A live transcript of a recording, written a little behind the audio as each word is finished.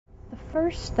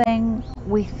first thing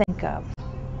we think of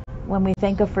when we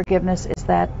think of forgiveness is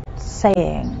that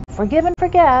saying, forgive and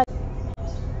forget.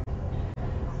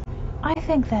 I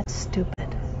think that's stupid.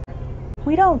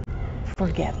 We don't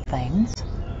forget things.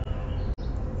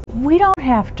 We don't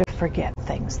have to forget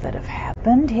things that have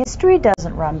happened. History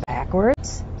doesn't run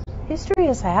backwards. History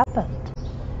has happened.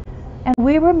 And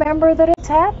we remember that it's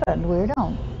happened. We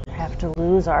don't have to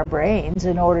lose our brains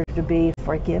in order to be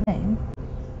forgiving.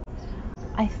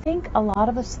 I think a lot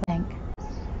of us think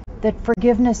that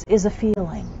forgiveness is a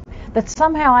feeling, that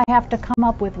somehow I have to come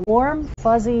up with warm,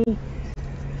 fuzzy,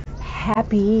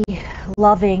 happy,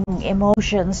 loving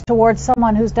emotions towards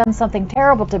someone who's done something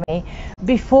terrible to me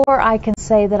before I can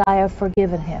say that I have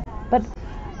forgiven him. But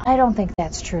I don't think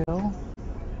that's true.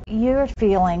 Your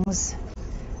feelings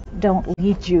don't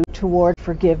lead you toward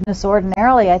forgiveness.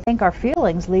 Ordinarily, I think our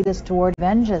feelings lead us toward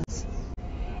vengeance.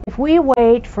 If we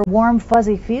wait for warm,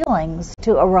 fuzzy feelings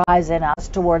to arise in us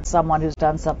towards someone who's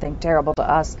done something terrible to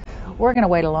us, we're going to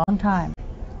wait a long time.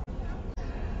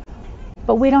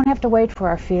 But we don't have to wait for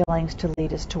our feelings to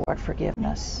lead us toward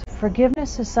forgiveness.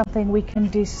 Forgiveness is something we can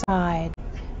decide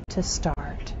to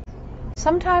start.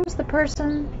 Sometimes the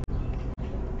person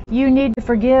you need to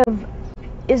forgive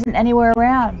isn't anywhere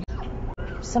around.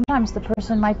 Sometimes the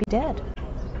person might be dead.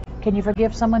 Can you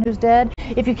forgive someone who's dead?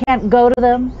 If you can't go to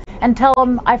them and tell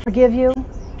them, I forgive you,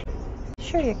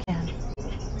 sure you can.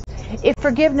 If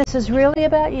forgiveness is really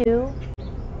about you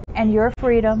and your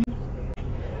freedom,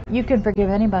 you can forgive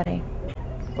anybody,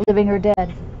 living or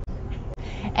dead.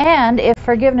 And if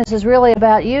forgiveness is really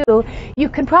about you, you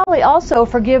can probably also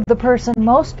forgive the person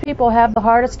most people have the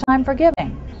hardest time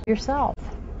forgiving, yourself.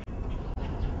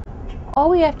 All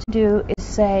we have to do is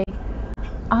say,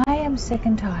 I am sick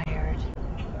and tired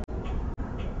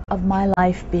of my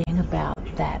life being about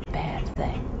that bad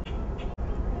thing.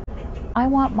 I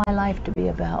want my life to be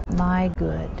about my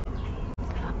good.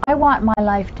 I want my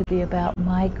life to be about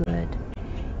my good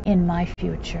in my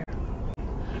future.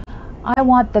 I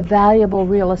want the valuable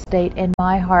real estate in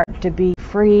my heart to be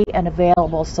free and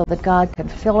available so that God can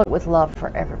fill it with love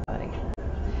for everybody.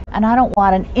 And I don't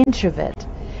want an inch of it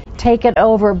taken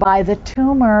over by the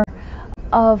tumor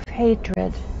of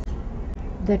hatred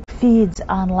that feeds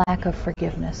on lack of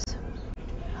forgiveness.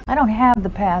 I don't have the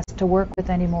past to work with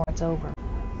anymore. It's over.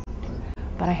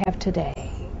 But I have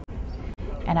today.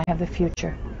 And I have the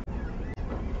future.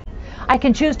 I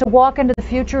can choose to walk into the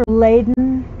future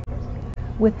laden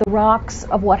with the rocks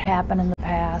of what happened in the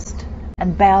past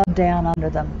and bow down under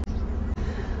them.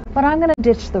 But I'm going to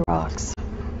ditch the rocks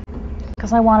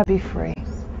because I want to be free.